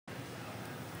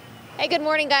Hey, good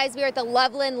morning, guys. We are at the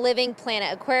Loveland Living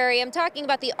Planet Aquarium talking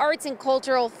about the Arts and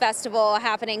Cultural Festival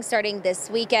happening starting this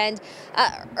weekend.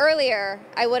 Earlier,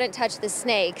 I wouldn't touch the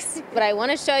snakes, but I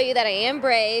want to show you that I am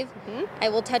brave. I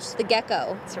will touch the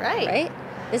gecko. That's right. Right?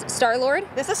 This is Star-Lord?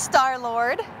 This is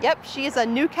Star-Lord. Yep, she is a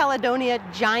New Caledonia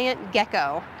giant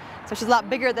gecko. So she's a lot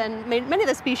bigger than many of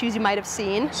the species you might have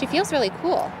seen. She feels really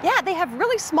cool. Yeah, they have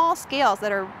really small scales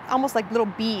that are almost like little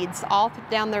beads all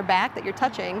down their back that you're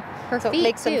touching. Her so feet, it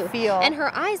makes too. them feel. And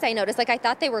her eyes, I noticed, like I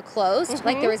thought they were closed,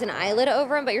 like there was an eyelid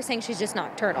over them, but you're saying she's just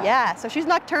nocturnal. Yeah, so she's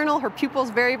nocturnal. Her pupil's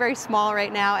very, very small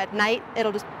right now. At night,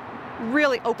 it'll just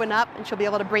really open up and she'll be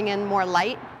able to bring in more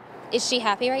light. Is she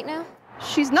happy right now?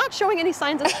 She's not showing any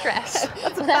signs of stress.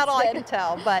 That's about all I can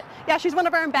tell. But yeah, she's one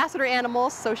of our ambassador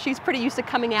animals, so she's pretty used to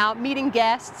coming out, meeting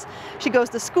guests. She goes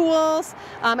to schools,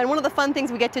 and one of the fun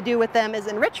things we get to do with them is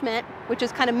enrichment, which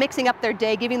is kind of mixing up their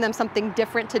day, giving them something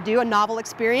different to do, a novel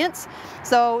experience.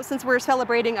 So since we're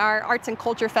celebrating our Arts and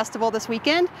Culture Festival this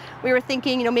weekend, we were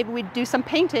thinking, you know, maybe we'd do some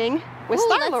painting with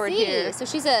Star-Lord here. So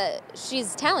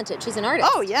she's talented. She's an artist.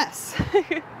 Oh, yes.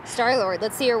 Star-Lord,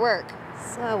 let's see her work.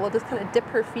 So we'll just kind of dip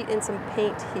her feet in some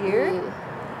paint here. Ooh.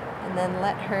 And then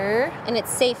let her. And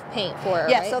it's safe paint for her,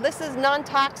 Yeah, right? so this is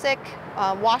non-toxic,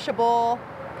 washable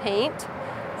paint.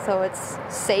 So it's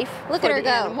safe Look for at her the go.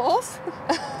 animals.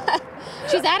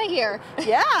 She's out of here.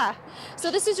 Yeah. So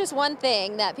this is just one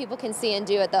thing that people can see and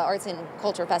do at the Arts and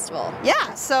Culture Festival.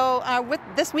 Yeah, so with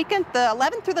this weekend, the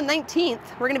 11th through the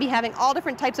 19th, we're going to be having all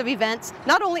different types of events,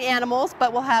 not only animals,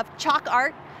 but we'll have chalk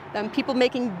art, people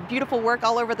making beautiful work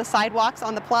all over the sidewalks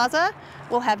on the plaza.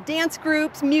 We'll have dance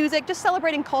groups, music, just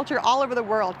celebrating culture all over the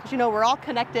world, because you know we're all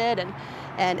connected and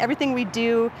everything we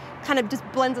do kind of just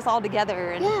blends us all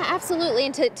together. And yeah, absolutely,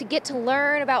 and to get to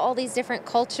learn about all these different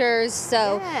cultures.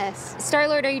 So, yes.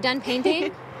 Star-Lord, are you done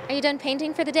painting? Are you done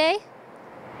painting for the day?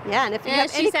 Yeah, and if you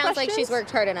have any she sounds like she's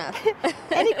worked hard enough.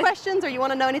 Any questions or you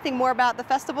want to know anything more about the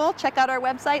festival, check out our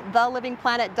website,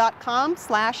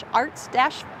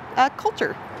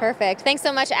 thelivingplanet.com/arts-culture. Perfect. Thanks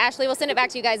so much, Ashley. We'll send it back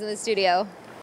to you guys in the studio.